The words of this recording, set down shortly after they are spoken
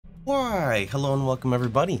Why, hello and welcome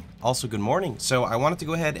everybody. Also, good morning. So I wanted to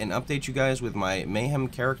go ahead and update you guys with my Mayhem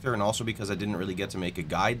character, and also because I didn't really get to make a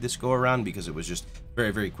guide this go around because it was just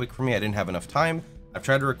very quick for me. I didn't have enough time. I've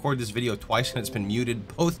tried to record this video twice and it's been muted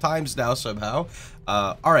both times now somehow.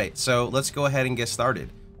 Alright, so let's go ahead and get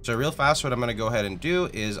started. So real fast, what I'm going to go ahead and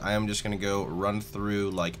do is I am just going to go run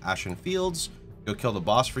through like Ashen Fields, go kill the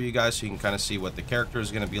boss for you guys so you can kind of see what the character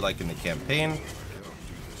is going to be like in the campaign.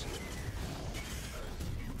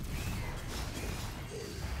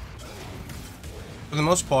 For the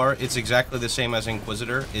most part, it's exactly the same as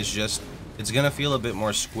Inquisitor. It's gonna feel a bit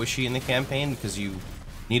more squishy in the campaign because you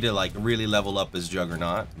need to like really level up as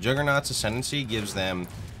Juggernaut. Juggernaut's Ascendancy gives them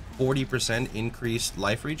 40% increased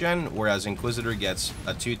life regen, whereas Inquisitor gets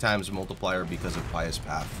a 2x multiplier because of Pious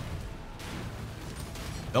Path.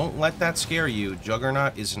 Don't let that scare you.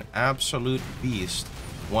 Juggernaut is an absolute beast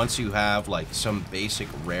once you have like some basic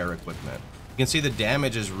rare equipment. You can see the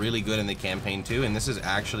damage is really good in the campaign too, and this is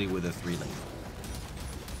actually with a 3-link.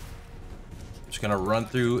 Just gonna run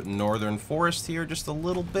through Northern Forest here just a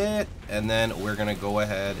little bit, and then we're gonna go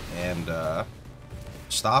ahead and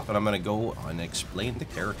stop, and I'm gonna go and explain the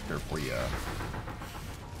character for you.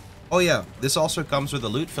 Oh yeah, this also comes with a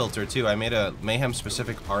loot filter too. I made a Mayhem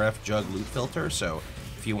specific RF Jugg loot filter, so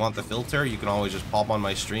if you want the filter, you can always just pop on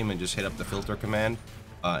my stream and just hit up the filter command,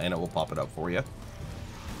 and it will pop it up for you.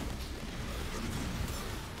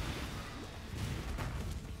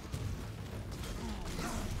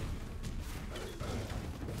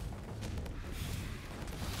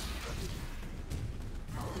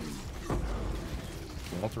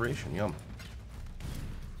 Alteration, yum.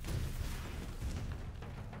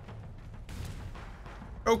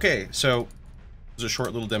 Okay, so this is a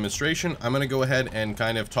short little demonstration. I'm going to go ahead and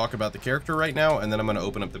kind of talk about the character right now, and then I'm going to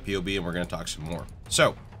open up the POB and we're going to talk some more.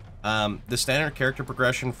 So, the standard character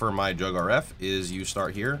progression for my Jugg RF is you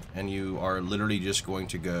start here, and you are literally just going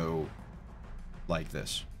to go like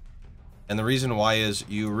this. And the reason why is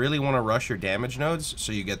you really want to rush your damage nodes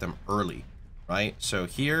so you get them early. Right, so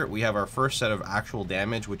here we have our first set of actual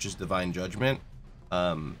damage, which is Divine Judgment.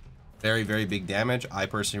 Very big damage. I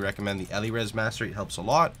personally recommend the Elires Mastery. It helps a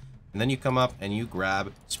lot. And then you come up and you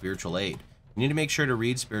grab Spiritual Aid. You need to make sure to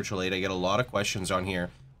read Spiritual Aid. I get a lot of questions on here.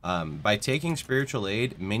 By taking Spiritual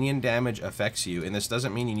Aid, minion damage affects you, and this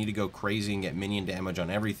doesn't mean you need to go crazy and get minion damage on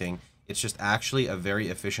everything. It's just actually a very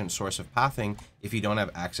efficient source of pathing if you don't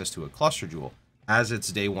have access to a cluster jewel. As it's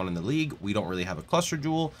day 1 in the league, we don't really have a cluster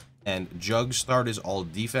jewel, and Jugg start is all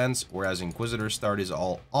defense, whereas Inquisitor start is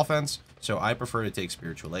all offense, so I prefer to take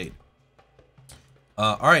Spiritual Aid.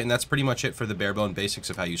 Alright, and that's pretty much it for the bare bone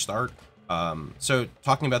basics of how you start. So,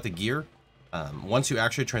 talking about the gear, once you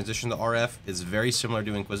actually transition to RF, it's very similar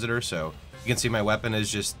to Inquisitor, so you can see my weapon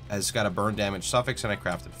has got a burn damage suffix, and I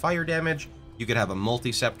crafted fire damage. You could have a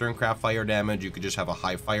multi-scepter and craft fire damage, you could just have a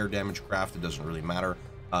high fire damage craft, it doesn't really matter.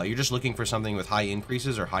 You're just looking for something with high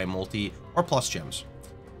increases or high multi or plus gems.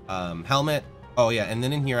 Helmet, oh yeah, and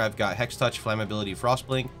then in here I've got Hex Touch, Flammability,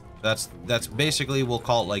 Frostblink. That's basically, we'll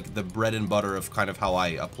call it like the bread and butter of kind of how I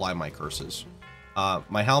apply my curses.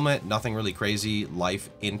 My helmet, nothing really crazy. Life,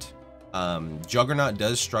 Int. Juggernaut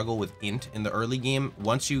does struggle with Int in the early game.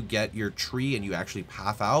 Once you get your tree and you actually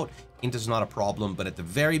path out, Int is not a problem, but at the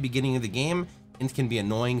very beginning of the game, Int can be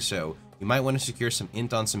annoying, so you might want to secure some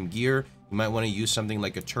Int on some gear. You might want to use something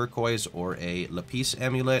like a turquoise or a lapis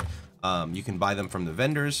amulet. You can buy them from the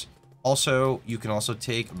vendors. Also, you can also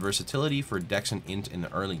take versatility for Dex and Int in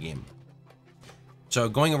the early game. So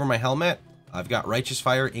going over my helmet, I've got Righteous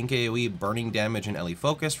Fire, Ink AoE, Burning Damage, and LE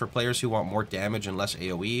Focus. For players who want more damage and less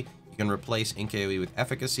AoE, you can replace Ink AoE with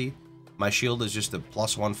Efficacy. My shield is just a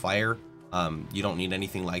 +1 fire. You don't need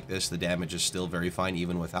anything like this. The damage is still very fine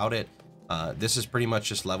even without it. This is pretty much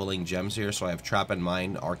just leveling gems here, so I have Trap and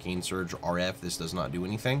Mind, Arcane Surge, RF. This does not do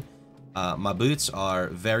anything. My boots are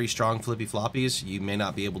very strong flippy floppies. You may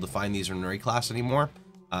not be able to find these in raid class anymore.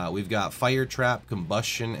 We've got Fire Trap,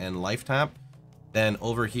 Combustion, and Life Tap. Then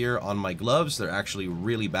over here on my gloves, they're actually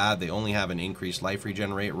really bad. They only have an increased life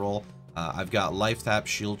regen rate roll. I've got Life Tap,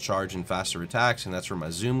 Shield Charge, and faster attacks, and that's where my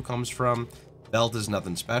zoom comes from. Belt is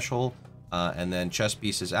nothing special. And then chest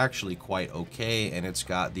piece is actually quite okay, and it's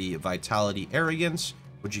got the Vitality Arrogance,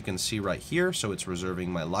 which you can see right here, so it's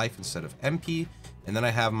reserving my life instead of MP. And then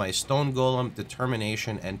I have my Stone Golem,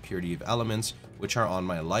 Determination, and Purity of Elements, which are on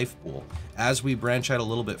my life pool. As we branch out a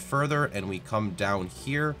little bit further and we come down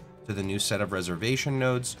here to the new set of reservation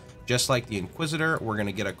nodes, just like the Inquisitor, we're going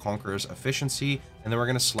to get a Conqueror's Efficiency, and then we're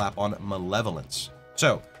going to slap on Malevolence.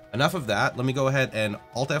 So, enough of that. Let me go ahead and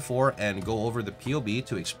Alt F4 and go over the POB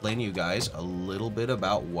to explain to you guys a little bit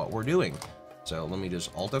about what we're doing. So let me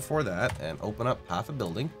just Alt F4 that and open up Path of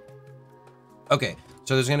Building. Okay,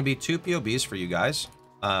 so there's going to be 2 POBs for you guys.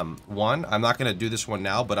 One, I'm not going to do this one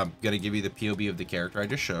now, but I'm going to give you the POB of the character I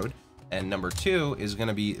just showed. And number 2 is going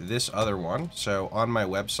to be this other one. So on my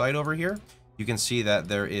website over here, you can see that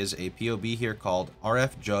there is a POB here called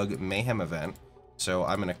RF Jugg Mayhem event. So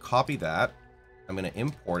I'm going to copy that. I'm going to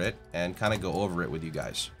import it and kind of go over it with you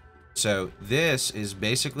guys. So this is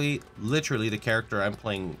basically literally the character I'm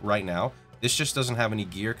playing right now. This just doesn't have any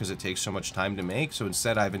gear because it takes so much time to make. So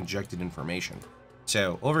instead I've injected information.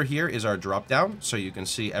 So over here is our drop down. So you can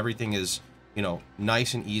see everything is, you know,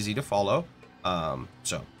 nice and easy to follow.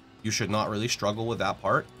 So you should not really struggle with that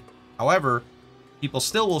part. However, people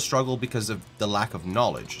still will struggle because of the lack of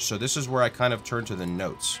knowledge. So this is where I kind of turn to the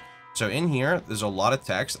notes. So in here, there's a lot of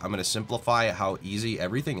text. I'm going to simplify how easy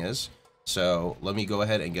everything is. So let me go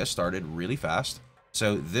ahead and get started really fast.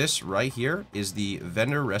 So this right here is the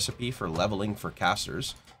vendor recipe for leveling for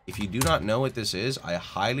casters. If you do not know what this is, I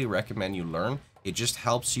highly recommend you learn. It just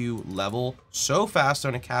helps you level so fast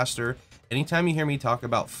on a caster. Anytime you hear me talk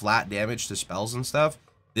about flat damage to spells and stuff,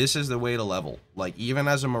 this is the way to level. Like even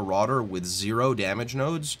as a marauder with 0 damage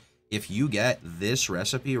nodes, if you get this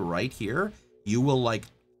recipe right here, you will like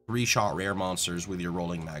 3-shot rare monsters with your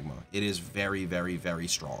rolling magma. It is very, very, very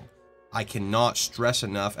strong. I cannot stress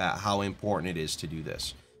enough at how important it is to do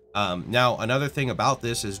this. Now, another thing about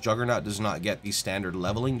this is Juggernaut does not get these standard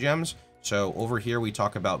leveling gems. So over here, we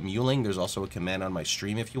talk about muling. There's also a command on my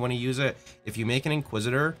stream if you want to use it. If you make an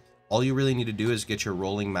Inquisitor, all you really need to do is get your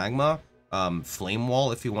rolling magma, flame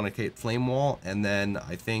wall if you want to get flame wall, and then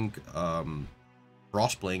I think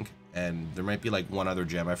Frostblink, and there might be like one other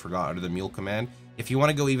gem I forgot under the mule command. If you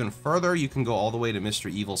want to go even further, you can go all the way to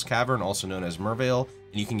Mr. Evil's Cavern, also known as Mervale,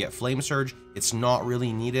 and you can get Flame Surge. It's not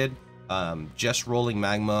really needed. Just rolling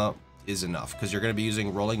magma is enough because you're going to be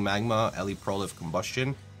using rolling magma, Ele Prolif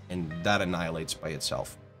Combustion, and that annihilates by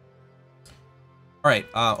itself. All right,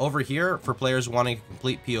 over here, for players wanting a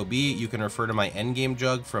complete POB, you can refer to my endgame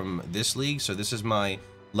Jugg from this league. So this is my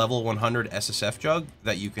level 100 SSF Jugg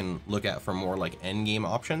that you can look at for more like endgame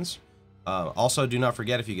options. Also, do not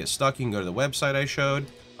forget, if you get stuck, you can go to the website I showed.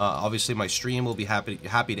 Obviously, my stream will be happy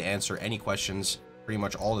to answer any questions pretty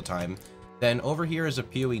much all the time. Then over here is a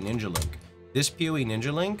PoE Ninja link. This PoE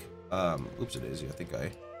Ninja link, oops, it is. I think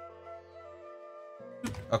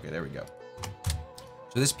okay, there we go.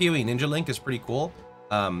 So this PoE Ninja link is pretty cool.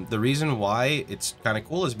 The reason why it's kind of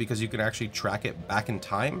cool is because you can actually track it back in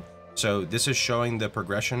time. So this is showing the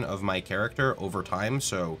progression of my character over time.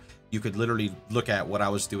 So you could literally look at what I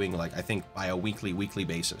was doing, like, I think by a weekly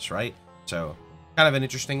basis, right? So kind of an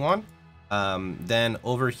interesting one. Then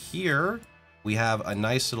over here, we have a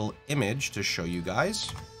nice little image to show you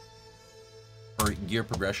guys for gear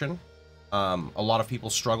progression. A lot of people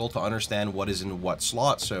struggle to understand what is in what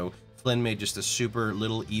slot. So Flynn made just a super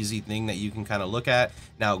little easy thing that you can kind of look at.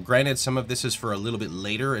 Now, granted, some of this is for a little bit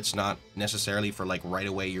later. It's not necessarily for like right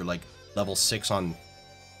away. You're like level 6 on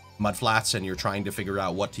mudflats and you're trying to figure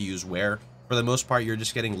out what to use where. For the most part, you're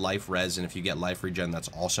just getting life res, and if you get life regen, that's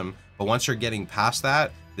awesome. But once you're getting past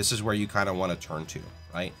that, this is where you kind of want to turn to,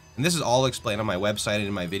 right? And this is all explained on my website and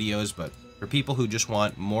in my videos, but for people who just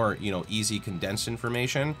want more, you know, easy condensed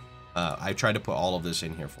information, I tried to put all of this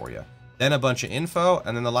in here for you. Then a bunch of info,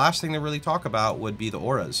 and then the last thing to really talk about would be the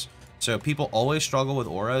auras. So people always struggle with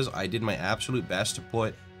auras. I did my absolute best to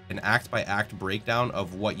put an act-by-act breakdown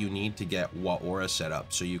of what you need to get what aura set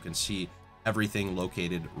up, so you can see everything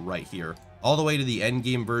located right here, all the way to the end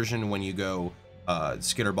game version when you go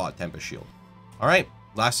Skitterbot Tempest Shield. All right,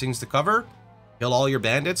 last things to cover: kill all your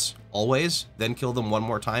bandits always, then kill them one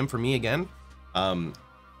more time for me again.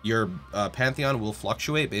 Your Pantheon will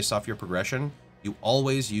fluctuate based off your progression. You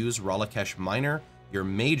always use Ralakesh Minor. Your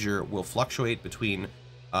major will fluctuate between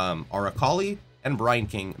Arakali and Brine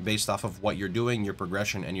King based off of what you're doing, your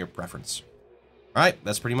progression, and your preference. All right,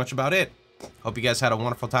 that's pretty much about it. Hope you guys had a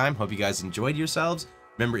wonderful time. Hope you guys enjoyed yourselves.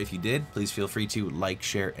 Remember, if you did, please feel free to like,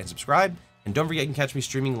 share, and subscribe. And don't forget, you can catch me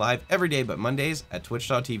streaming live every day but Mondays at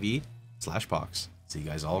twitch.tv/Pohx. See you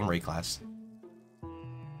guys all in raid class.